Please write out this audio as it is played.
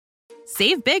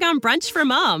Save big on brunch for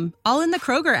mom, all in the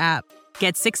Kroger app.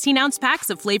 Get 16-ounce packs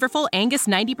of flavorful Angus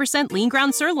 90% lean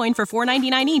ground sirloin for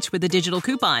 $4.99 each with a digital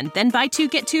coupon. Then buy 2,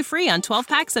 get 2 free on 12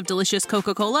 packs of delicious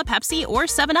Coca-Cola, Pepsi, or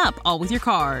 7-Up, all with your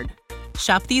card.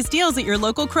 Shop these deals at your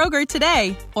local Kroger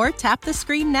today, or tap the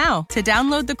screen now to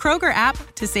download the Kroger app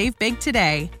to save big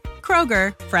today.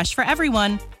 Kroger, fresh for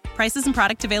everyone. Prices and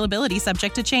product availability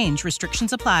subject to change.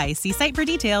 Restrictions apply. See site for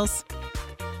details.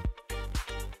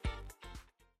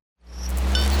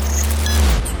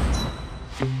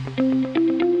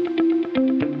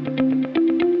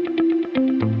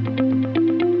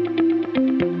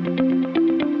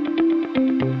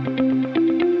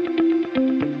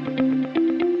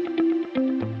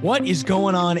 What is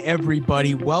going on,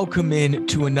 everybody? Welcome in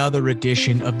to another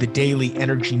edition of the Daily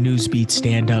Energy Newsbeat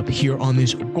Stand-Up here on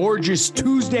this gorgeous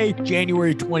Tuesday,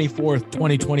 January 24th,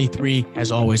 2023. As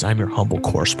always, I'm your humble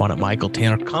correspondent, Michael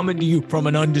Tanner, coming to you from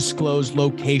an undisclosed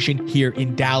location here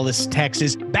in Dallas,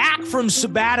 Texas. Back from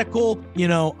sabbatical. You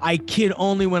know, I kid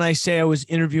only when I say I was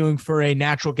interviewing for a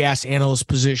natural gas analyst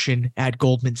position at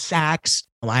Goldman Sachs.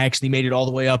 I actually made it all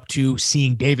the way up to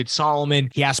seeing David Solomon.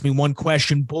 He asked me one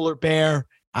question, bull or bear?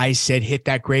 I said, hit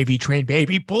that gravy train,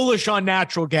 baby. Bullish on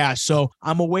natural gas. So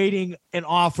I'm awaiting an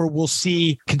offer. We'll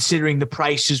see. Considering the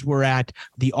prices we're at,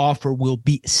 the offer will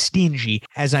be stingy.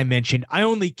 As I mentioned, I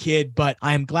only kid, but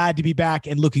I am glad to be back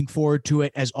and looking forward to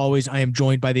it. As always, I am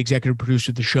joined by the executive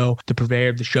producer of the show, the purveyor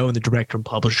of the show, and the director and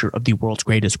publisher of the world's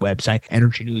greatest website,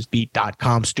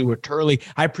 EnergyNewsBeat.com, Stuart Turley.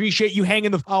 I appreciate you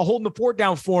holding the fort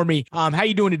down for me. How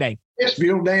you doing today? It's a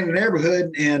beautiful day in the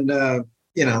neighborhood, and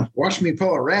watch me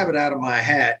pull a rabbit out of my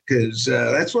hat, because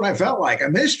that's what I felt like. I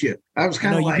missed you. I was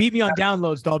kind of you beat me on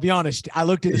downloads, though. I'll be honest. I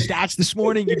looked at the stats this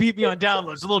morning. You beat me on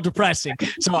downloads. A little depressing.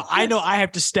 So I know I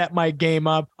have to step my game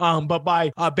up. But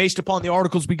based upon the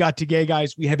articles we got today,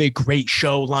 guys, we have a great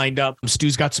show lined up.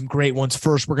 Stu's got some great ones.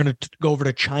 First, we're going to go over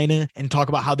to China and talk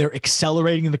about how they're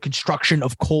accelerating the construction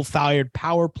of coal-fired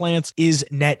power plants. Is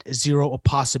net zero a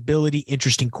possibility?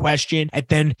 Interesting question. And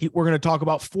then we're going to talk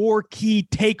about 4 key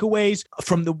takeaways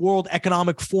from the World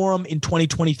Economic Forum in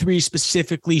 2023,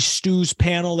 specifically Stu's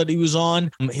panel that he was on.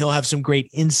 He'll have some great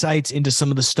insights into some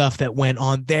of the stuff that went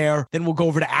on there. Then we'll go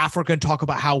over to Africa and talk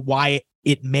about why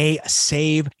it may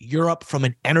save Europe from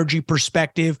an energy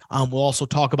perspective. We'll also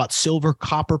talk about silver,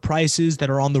 copper prices that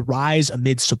are on the rise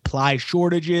amid supply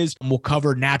shortages. And we'll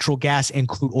cover natural gas and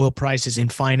crude oil prices in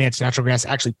finance. Natural gas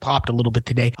actually popped a little bit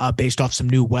today based off some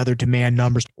new weather demand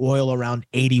numbers. Oil around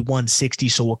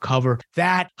 81.60. So we'll cover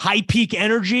that. High Peak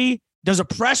Energy does a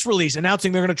press release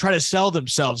announcing they're going to try to sell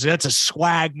themselves. That's a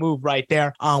swag move right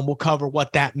there. We'll cover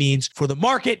what that means for the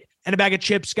market and a bag of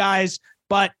chips, guys.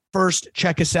 But first,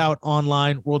 check us out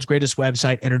online, world's greatest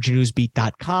website,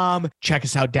 EnergyNewsBeat.com. Check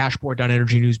us out,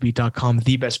 dashboard.energynewsbeat.com,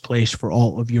 the best place for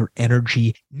all of your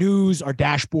energy news. Our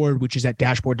dashboard, which is at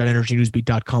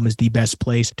dashboard.energynewsbeat.com, is the best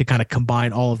place to kind of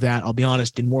combine all of that. I'll be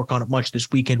honest, didn't work on it much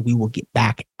this weekend. We will get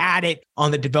back at it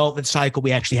on the development cycle.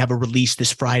 We actually have a release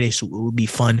this Friday, so it will be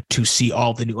fun to see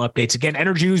all the new updates. Again,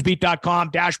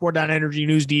 EnergyNewsBeat.com,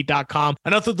 dashboard.energynewsbeat.com.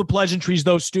 Enough of the pleasantries,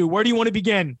 though, Stu. Where do you want to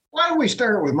begin? Why don't we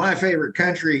start with my favorite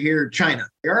country here, China?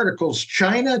 The article's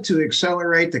China to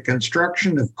accelerate the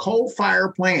construction of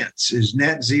coal-fired plants is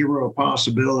net zero a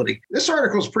possibility. This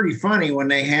article's pretty funny when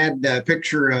they had a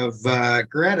picture of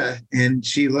Greta, and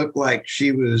she looked like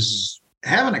she was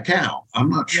having a cow. I'm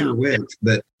not sure which,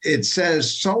 but it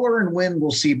says solar and wind will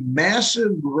see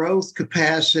massive growth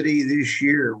capacity this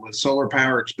year, with solar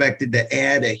power expected to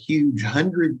add a huge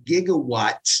 100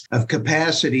 gigawatts of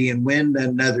capacity and wind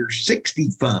another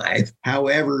 65.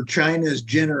 However, China's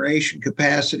generation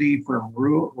capacity from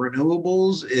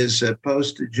renewables is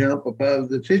supposed to jump above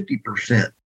the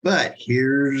 50%. But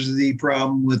here's the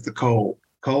problem with the coal.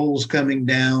 Coal's coming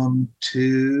down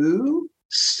to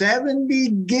 70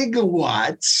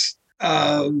 gigawatts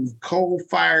of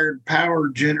coal-fired power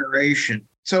generation.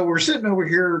 So we're sitting over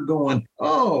here going,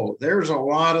 oh, there's a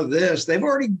lot of this. They've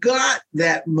already got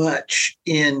that much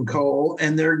in coal,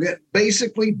 and they're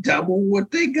basically double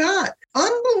what they got.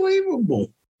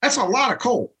 Unbelievable. That's a lot of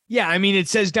coal. Yeah, I mean, it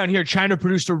says down here, China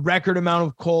produced a record amount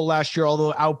of coal last year,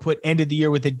 although output ended the year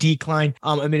with a decline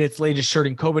amid its latest surge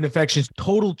in COVID infections.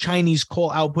 Total Chinese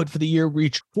coal output for the year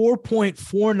reached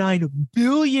 4.49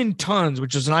 billion tons,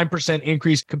 which is a 9%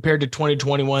 increase compared to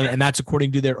 2021, and that's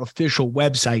according to their official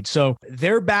website. So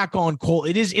they're back on coal.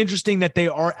 It is interesting that they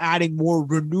are adding more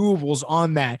renewables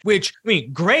on that, which, I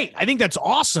mean, great. I think that's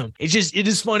awesome. It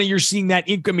is funny you're seeing that.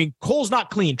 I mean, coal's not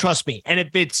clean, trust me. And if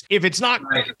it's not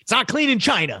clean in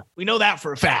China, China. We know that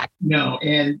for a fact. No,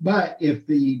 but if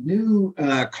the new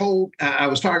coal, I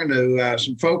was talking to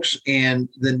some folks, and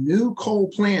the new coal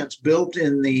plants built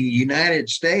in the United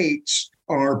States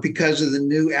are because of the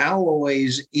new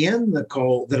alloys in the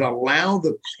coal that allow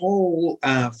the coal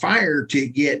fire to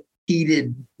get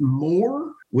heated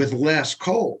more with less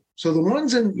coal. So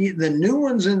the new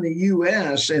ones in the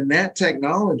U.S. and that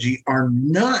technology are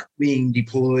not being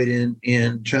deployed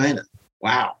in China.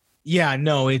 Wow. Yeah,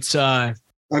 no, it's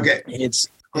okay. It's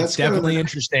definitely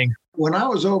interesting. When I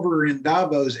was over in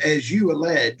Davos, as you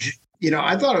allege,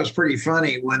 I thought it was pretty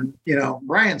funny when,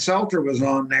 Brian Seltzer was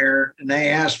on there and they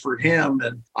asked for him,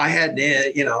 and I had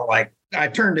to, I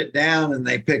turned it down and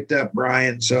they picked up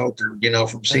Brian Seltzer, from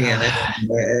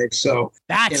CNN. So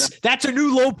that's a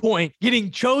new low point,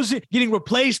 getting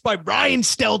replaced by Brian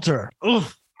Stelter.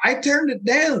 Oof. I turned it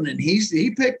down and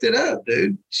he picked it up,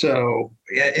 dude. So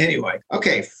anyway,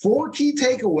 okay. 4 key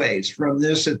takeaways from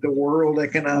this at the World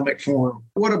Economic Forum.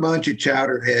 What a bunch of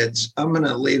chowderheads. I'm going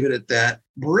to leave it at that.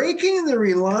 Breaking the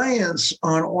reliance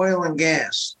on oil and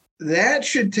gas. That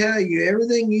should tell you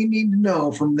everything you need to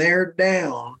know from there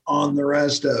down on the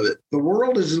rest of it. The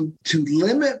world is to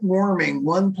limit warming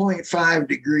 1.5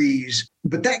 degrees.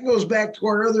 But that goes back to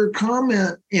our other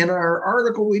comment in our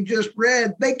article we just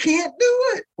read. They can't do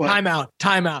it. What? Time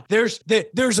out.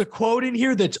 There's a quote in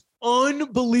here that's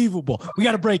unbelievable. We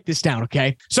got to break this down,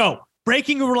 okay? So,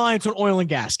 breaking the reliance on oil and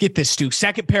gas. Get this, Stu.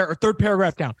 Third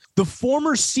paragraph down. The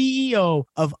former CEO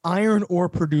of iron ore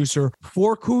producer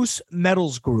Forcus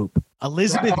Metals Group,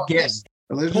 Elizabeth Gaines,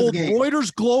 told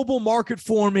Reuters Global Market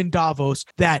Forum in Davos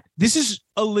that this is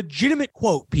a legitimate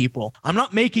quote, people. I'm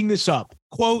not making this up.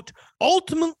 Quote,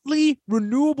 ultimately,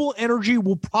 renewable energy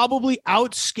will probably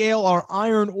outscale our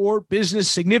iron ore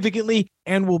business significantly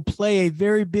and will play a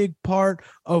very big part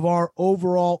of our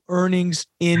overall earnings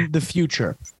in the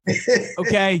future.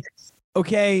 Okay.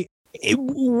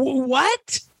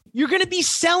 What? You're going to be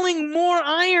selling more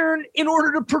iron in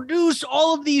order to produce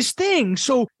all of these things.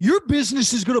 So your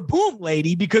business is going to boom,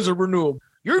 lady, because of renewable.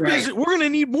 Business, we're going to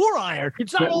need more iron.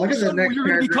 It's not all of a sudden you're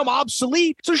going to become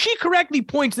obsolete. So she correctly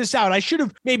points this out. I should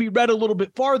have maybe read a little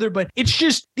bit farther, but it's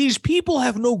just these people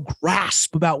have no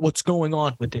grasp about what's going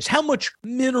on with this, how much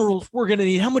minerals we're going to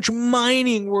need, how much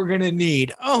mining we're going to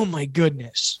need. Oh, my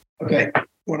goodness. Okay.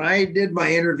 When I did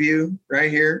my interview right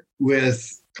here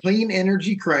with Clean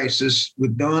Energy Crisis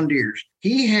with Don Deers,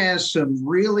 he has some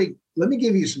really, let me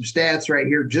give you some stats right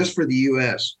here just for the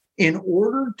U.S. In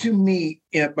order to meet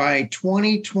by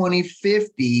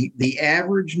 2050, the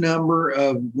average number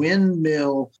of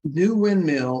new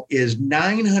windmill is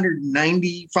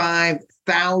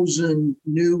 995,000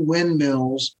 new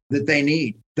windmills that they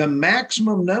need. The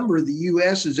maximum number the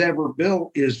U.S. has ever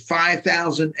built is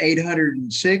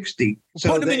 5,860. So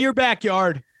put them in your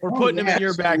backyard. We're putting them in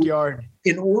your backyard.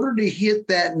 In order to hit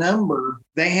that number,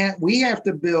 we have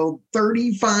to build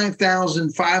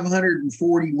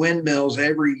 35,540 windmills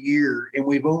every year, and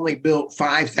we've only built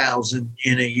 5,000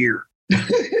 in a year.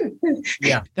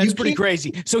 Yeah, that's pretty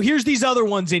crazy. So here's these other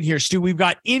ones in here, Stu. We've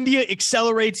got India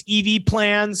accelerates EV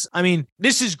plans. I mean,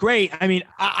 this is great. I mean,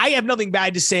 I have nothing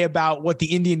bad to say about what the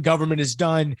Indian government has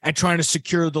done at trying to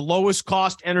secure the lowest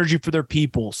cost energy for their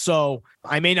people. So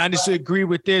I may not necessarily agree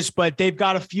with this, but they've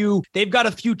got a few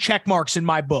check marks in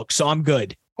my book. So I'm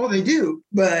good. Oh, they do.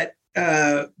 But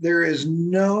there is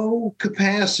no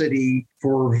capacity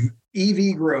for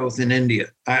EV growth in India.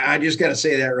 I just got to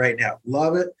say that right now.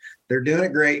 Love it. They're doing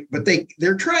it great, but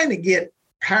they're trying to get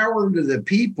power to the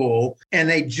people, and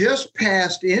they just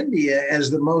passed India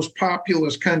as the most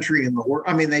populous country in the world.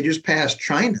 I mean, they just passed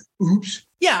China. Oops.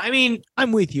 Yeah, I mean,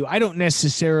 I'm with you. I don't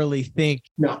necessarily think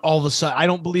all of a sudden, I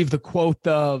don't believe the quote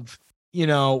of,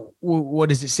 what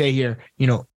does it say here?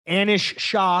 Anish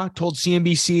Shah told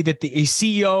CNBC that a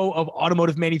CEO of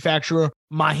automotive manufacturer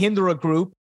Mahindra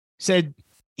Group said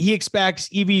he expects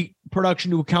EV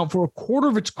production to account for a quarter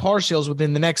of its car sales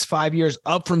within the next 5 years,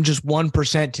 up from just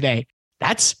 1% today.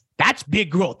 That's big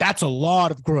growth. That's a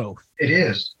lot of growth. It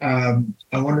is. I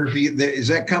wonder if is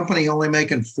that company only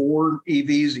making 4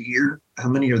 EVs a year? How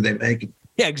many are they making?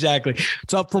 Yeah, exactly.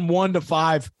 It's up from 1 to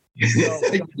 5. So,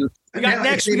 we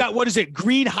got, what is it?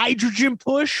 Green hydrogen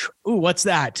push. Ooh, what's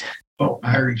that? Oh,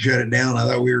 I already shut it down. I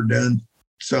thought we were done.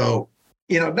 So,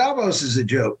 Davos is a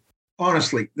joke.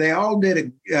 Honestly, they all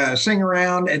did a sing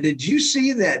around. And did you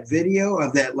see that video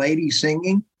of that lady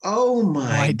singing? Oh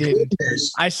my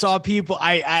goodness. I saw people.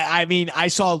 I mean, I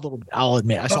saw a little bit. I'll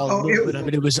admit, I saw a little bit of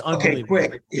it. It was unbelievable. Okay,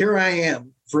 quick. Here I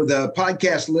am. For the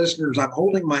podcast listeners, I'm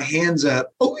holding my hands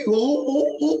up.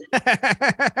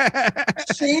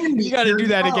 Sandy, you got to do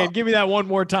that again. Give me that one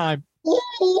more time.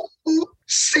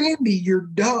 Sandy, your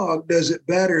dog does it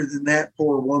better than that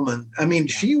poor woman. I mean,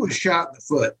 she was shot in the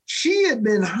foot. She had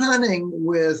been hunting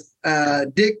with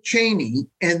Dick Cheney,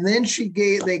 and then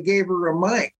they gave her a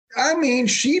mic. I mean,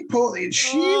 she's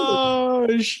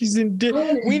in.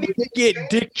 We need to get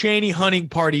Dick Cheney hunting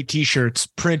party T-shirts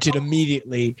printed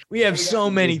immediately. We have so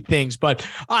many things, but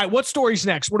all right, what story's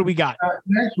next? What do we got?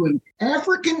 Next one,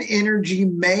 African energy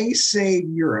may save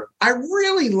Europe. I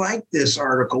really like this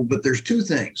article, but there's two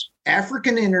things.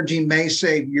 African energy may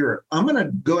save Europe. I'm going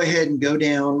to go ahead and go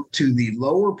down to the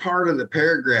lower part of the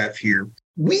paragraph here.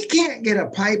 We can't get a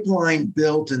pipeline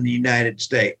built in the United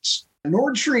States.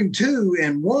 Nord Stream 2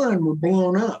 and 1 were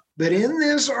blown up. But in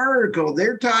this article,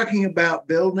 they're talking about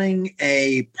building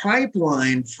a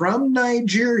pipeline from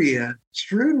Nigeria,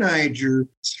 through Niger,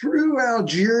 through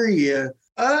Algeria,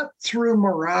 up through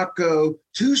Morocco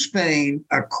to Spain,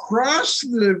 across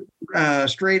the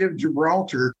Strait of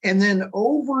Gibraltar, and then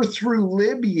over through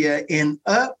Libya and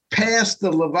up past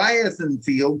the Leviathan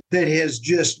field that has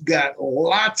just got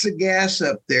lots of gas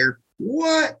up there.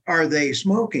 What are they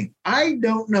smoking? I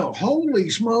don't know. Holy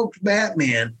smokes,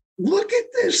 Batman. Look at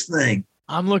this thing.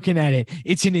 I'm looking at it.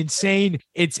 It's an insane.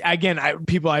 It's again,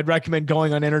 I'd recommend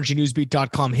going on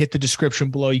energynewsbeat.com. Hit the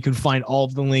description below. You can find all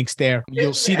of the links there.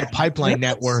 You'll see the pipeline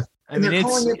network. I mean,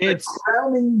 it's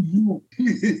crowning jewel.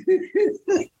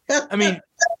 I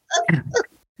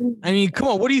mean, come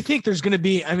on. What do you think there's going to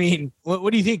be? I mean,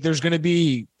 what do you think? There's going to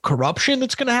be corruption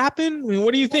that's going to happen? I mean,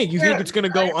 what do you think? You think it's going to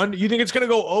go under? You think it's going to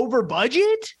go over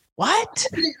budget? What?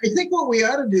 I think what we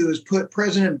ought to do is put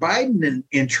President Biden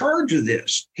in charge of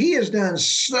this. He has done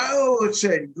such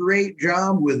a great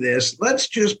job with this. Let's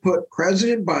just put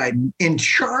President Biden in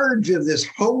charge of this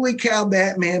holy cow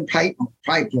Batman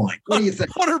pipeline. What do you think?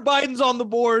 Hunter Biden's on the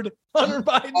board. Hunter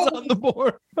Biden's on the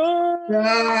board.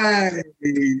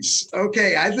 Nice.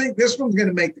 Okay, I think this one's going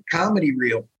to make the comedy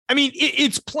reel. I mean,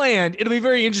 it's planned. It'll be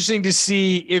very interesting to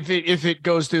see if it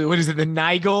goes through, what is it, the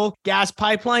Nigel gas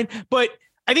pipeline. But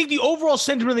I think the overall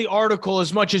sentiment of the article,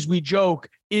 as much as we joke,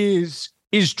 is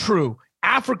true.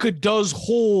 Africa does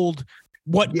hold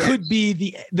what could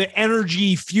be the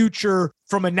energy future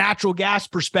from a natural gas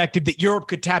perspective that Europe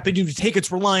could tap into to take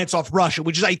its reliance off Russia,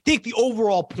 which is, I think, the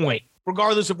overall point,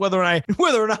 regardless of whether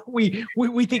or not we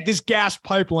think this gas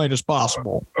pipeline is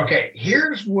possible. Okay,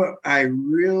 here's what I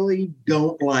really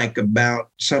don't like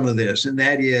about some of this, and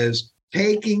that is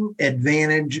taking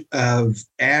advantage of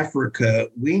Africa.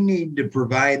 We need to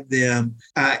provide them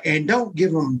and don't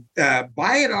give them,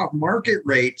 buy it off market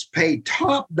rates, pay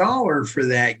top dollar for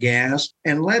that gas,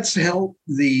 and let's help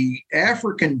the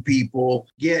African people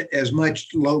get as much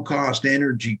low-cost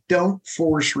energy. Don't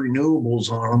force renewables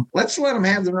on them. Let's let them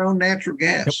have their own natural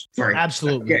gas. Yep, sorry.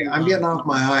 Absolutely. Okay, I'm getting off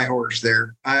my high horse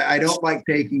there. I don't like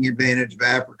taking advantage of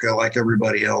Africa like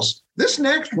everybody else. This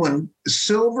next one,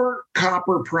 silver,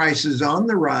 copper prices on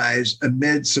the rise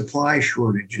amid supply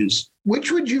shortages.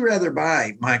 Which would you rather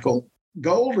buy, Michael?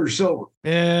 Gold or silver?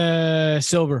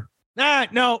 Silver.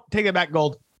 No, take it back,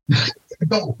 gold.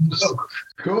 No.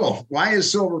 Cool. Why is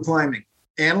silver climbing?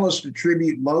 Analysts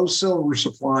attribute low silver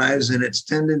supplies and its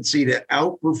tendency to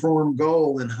outperform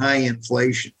gold in high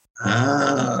inflation.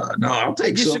 No, I'll take.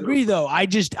 I disagree, though. I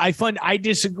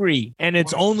disagree, and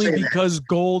it's only because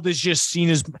gold is just seen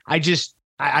as.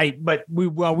 But we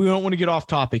don't want to get off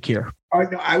topic here.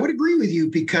 I would agree with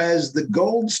you because the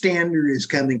gold standard is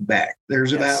coming back.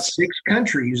 There's about 6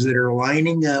 countries that are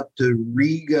lining up to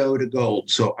re-go to gold.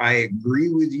 So I agree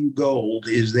with you. Gold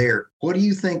is there. What do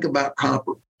you think about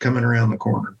copper coming around the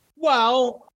corner?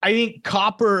 Well, I think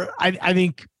copper. I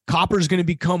think copper is going to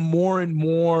become more and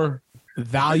more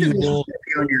valuable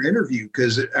on your interview,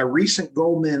 because a recent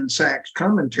Goldman Sachs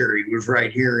commentary was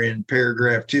right here in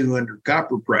paragraph 2 under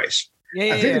copper price.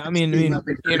 I mean,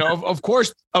 you know, of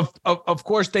course,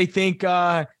 they think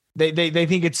they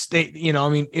think it's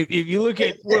if you look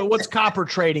at what's copper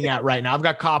trading at right now. I've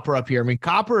got copper up here. I mean,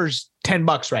 copper's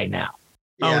 $10 right now.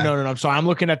 Yeah. Oh, no. I'm sorry. I'm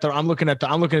looking at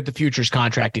the futures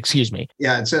contract. Excuse me.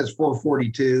 Yeah. It says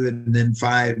 442 and then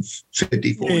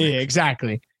 554. Yeah,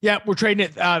 exactly. Yeah. We're trading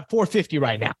at 450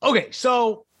 right now. Okay.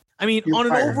 So, I mean, on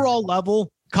an overall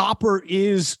level, copper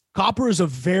is a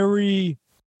very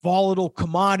volatile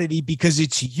commodity because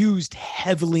it's used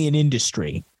heavily in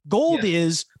industry. Gold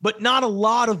is, but not a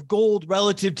lot of gold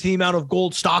relative to the amount of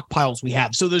gold stockpiles we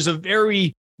have. So there's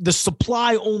the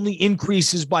supply only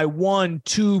increases by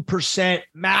 1-2%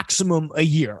 maximum a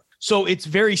year. So it's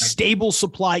very stable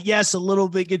supply. Yes, a little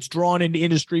bit gets drawn into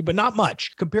industry, but not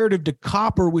much comparative to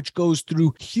copper, which goes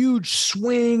through huge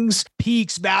swings,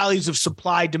 peaks, valleys of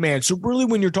supply demand. So really,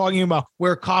 when you're talking about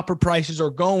where copper prices are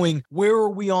going, where are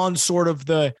we on sort of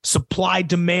the supply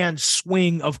demand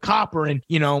swing of copper? And,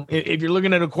 if you're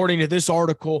looking at, according to this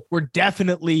article, we're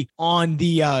definitely on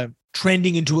the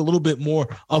trending into a little bit more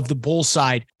of the bull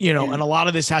side, and a lot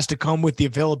of this has to come with the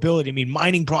availability. I mean,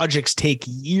 mining projects take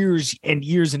years and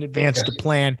years in advance to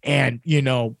plan. And,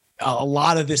 a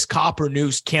lot of this copper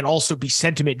news can also be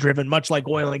sentiment driven, much like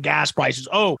oil and gas prices.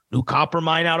 Oh, new copper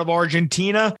mine out of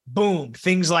Argentina, boom,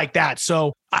 things like that.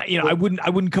 So, I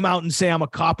wouldn't come out and say I'm a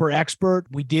copper expert.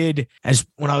 We did, as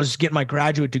when I was getting my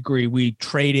graduate degree, we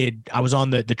traded. I was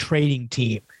on the trading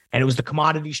team, and it was the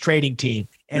commodities trading team.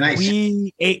 And nice.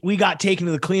 we got taken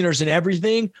to the cleaners and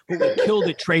everything, but we killed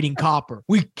it trading copper.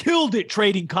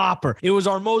 It was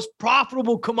our most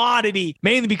profitable commodity,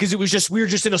 mainly because we were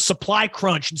just in a supply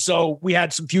crunch. And so we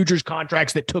had some futures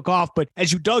contracts that took off. But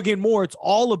as you dug in more, it's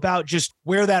all about just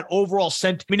where that overall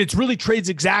it's really trades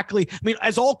exactly.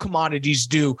 As all commodities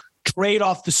do, trade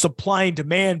off the supply and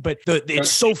demand, but it's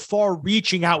so far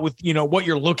reaching out with, what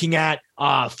you're looking at,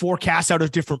 forecasts out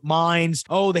of different mines.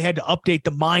 Oh, they had to update the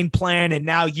mine plan, and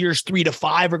now years 3 to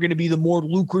 5 are going to be the more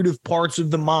lucrative parts of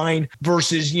the mine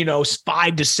versus,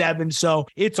 5 to 7. So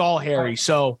it's all hairy.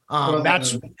 So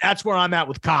that's where I'm at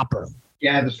with copper.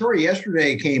 Yeah, the story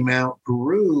yesterday came out.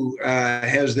 Peru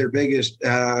has their biggest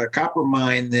copper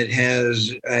mine that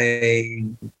has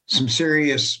some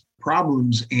serious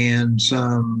problems and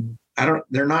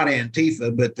they're not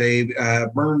Antifa, but they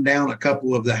burned down a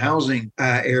couple of the housing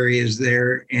areas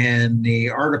there. And the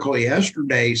article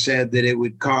yesterday said that it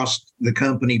would cost the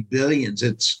company billions.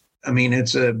 It's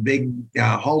a big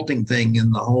halting thing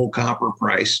in the whole copper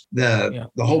price. The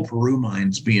whole Peru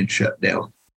mine's being shut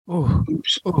down. Oh,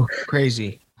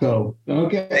 crazy. So,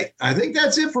 okay. I think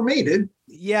that's it for me, dude.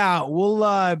 Yeah,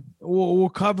 we'll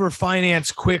cover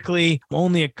finance quickly.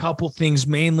 Only a couple things,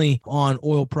 mainly on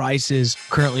oil prices.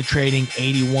 Currently trading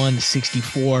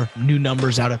 81.64. New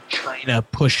numbers out of China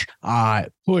push.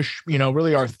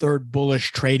 Really our third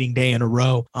bullish trading day in a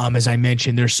row. As I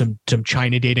mentioned, there's some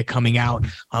China data coming out.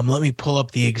 Let me pull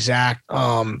up the exact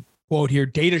quote here.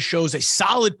 Data shows a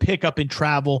solid pickup in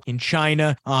travel in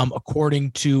China,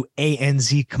 according to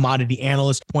ANZ commodity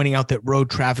analyst, pointing out that road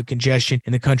traffic congestion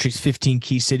in the country's 15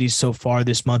 key cities so far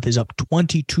this month is up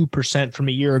 22% from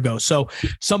a year ago. So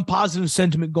some positive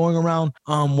sentiment going around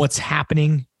what's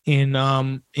happening in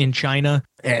China.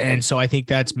 And so I think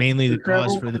that's mainly the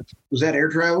cause for the... Was that air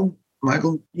travel,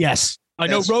 Michael? Yes. I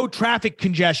know road traffic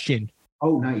congestion.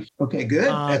 Oh, nice. Okay, good.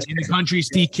 That's in the country's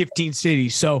 15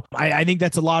 cities. So I think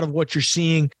that's a lot of what you're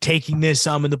seeing taking this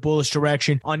in the bullish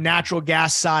direction. On natural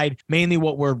gas side, mainly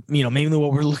what we're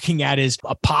looking at is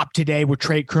a pop today. We're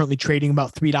currently trading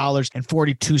about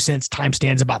 $3.42. Time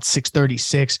stands about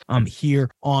 636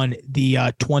 here on the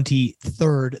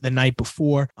 23rd, the night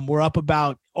before. We're up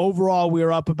about overall, we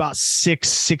were up about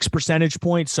six percentage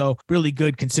points. So really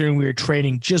good considering we were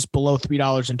trading just below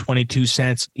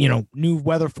 $3.22. New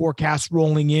weather forecasts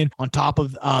rolling in on top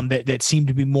of that seem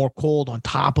to be more cold. On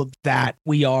top of that,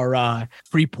 we are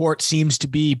Freeport seems to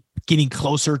be getting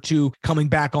closer to coming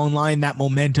back online. That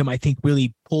momentum, I think,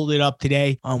 really pulled it up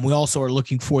today. We also are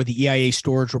looking for the EIA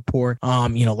storage report.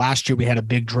 Last year we had a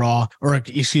big draw,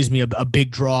 a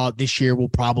big draw. This year we'll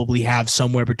probably have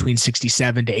somewhere between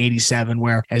 67 to 87,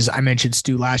 where, as I mentioned,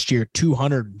 Stu, last year,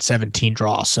 217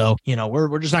 draws. So,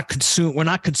 we're just not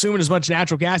consuming as much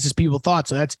natural gas as people thought.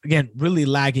 So that's, again, really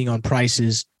lagging on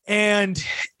prices and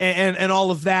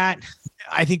all of that.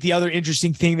 I think the other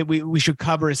interesting thing that we should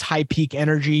cover is High Peak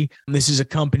Energy. This is a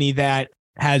company that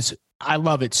has, I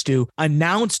love it, Stu,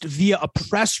 announced via a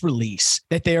press release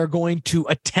that they are going to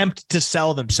attempt to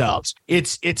sell themselves.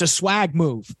 It's a swag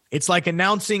move. It's like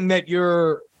announcing that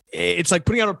it's like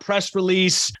putting out a press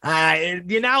release.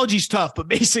 The analogy's tough, but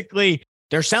basically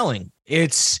they're selling. They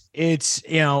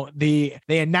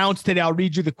announced today, I'll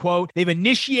read you the quote. They've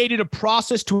initiated a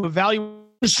process to evaluate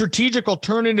strategic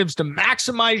alternatives to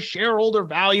maximize shareholder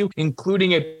value,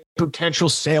 including a potential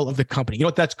sale of the company. You know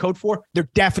what that's code for? They're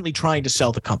definitely trying to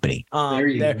sell the company.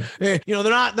 They're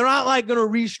not like going to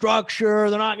restructure.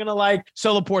 They're not going to like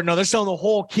sell the port. No, they're selling the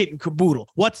whole kit and caboodle.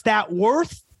 What's that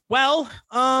worth? Well,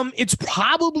 it's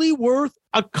probably worth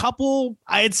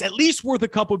it's at least worth a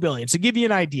couple billion. To give you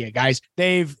an idea, guys,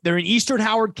 they're in Eastern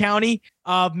Howard County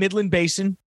of Midland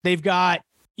Basin. They've got,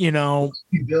 $2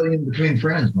 billion between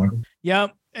friends, Michael.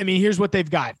 Yep. I mean, here's what they've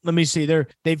got. Let me see.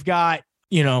 They've got,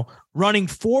 running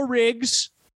 4 rigs.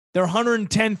 They're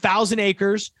 110,000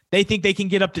 acres. They think they can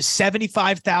get up to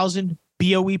 75,000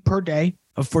 BOE per day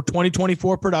for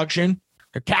 2024 production.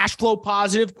 They're cash flow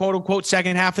positive, quote unquote,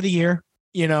 second half of the year.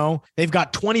 You know, they've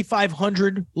got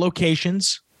 2,500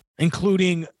 locations,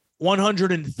 including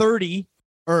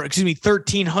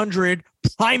 1,300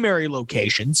 primary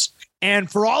locations.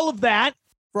 And for all of that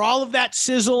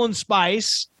sizzle and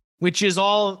spice, which is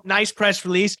all nice press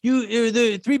release,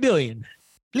 the $3 billion,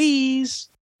 please.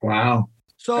 Wow.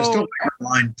 So I still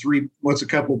line what's a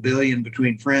couple billion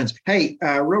between friends. Hey,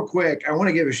 real quick, I want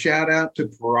to give a shout out to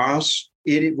Paras.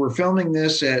 We're filming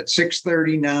this at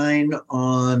 6:39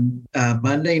 on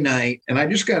Monday night, and I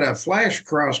just got a flash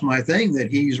across my thing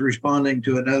that he's responding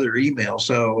to another email.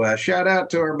 So shout out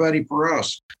to our buddy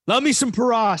Paras. Love me some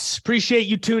Paras. Appreciate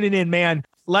you tuning in, man.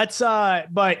 Let's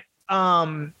back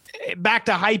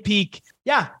to High Peak.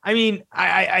 Yeah, I mean,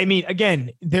 again,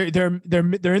 they're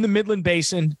in the Midland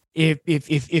Basin.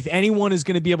 If anyone is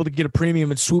going to be able to get a premium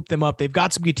and swoop them up, they've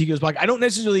got some Contigo's Black. I don't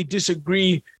necessarily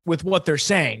disagree with what they're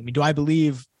saying. I mean, do I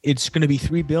believe it's going to be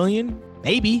 $3 billion?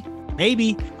 Maybe.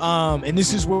 And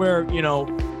this is where,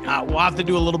 we'll have to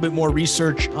do a little bit more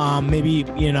research. Maybe,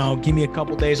 give me a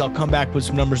couple days. I'll come back with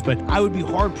some numbers, but I would be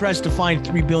hard pressed to find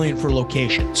 $3 billion for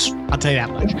locations. I'll tell you that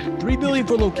much. $3 billion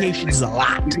for locations is a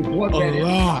lot. All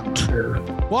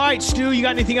right, Stu, you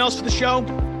got anything else for the show?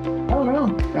 I don't know.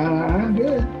 I'm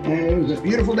good. It was a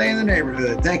beautiful day in the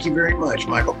neighborhood. Thank you very much,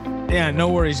 Michael. Yeah, no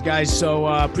worries, guys. So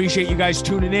appreciate you guys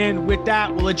tuning in. With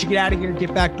that, we'll let you get out of here and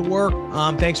get back to work.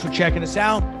 Thanks for checking us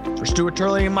out. For Stuart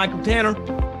Turley and Michael Tanner,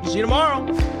 see you tomorrow.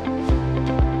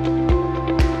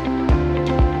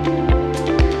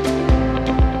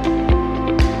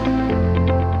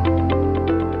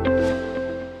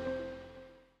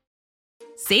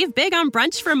 Save big on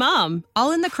brunch for mom,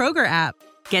 all in the Kroger app.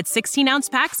 Get 16-ounce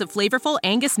packs of flavorful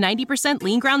Angus 90%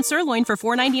 lean ground sirloin for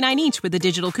 $4.99 each with a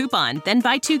digital coupon. Then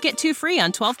buy 2, get 2 free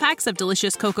on 12 packs of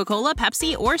delicious Coca-Cola,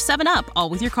 Pepsi, or 7-Up, all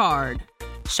with your card.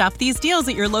 Shop these deals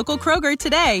at your local Kroger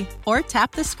today, or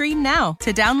tap the screen now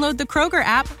to download the Kroger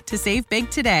app to save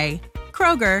big today.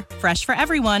 Kroger, fresh for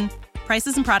everyone.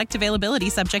 Prices and product availability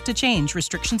subject to change.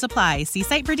 Restrictions apply. See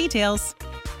site for details.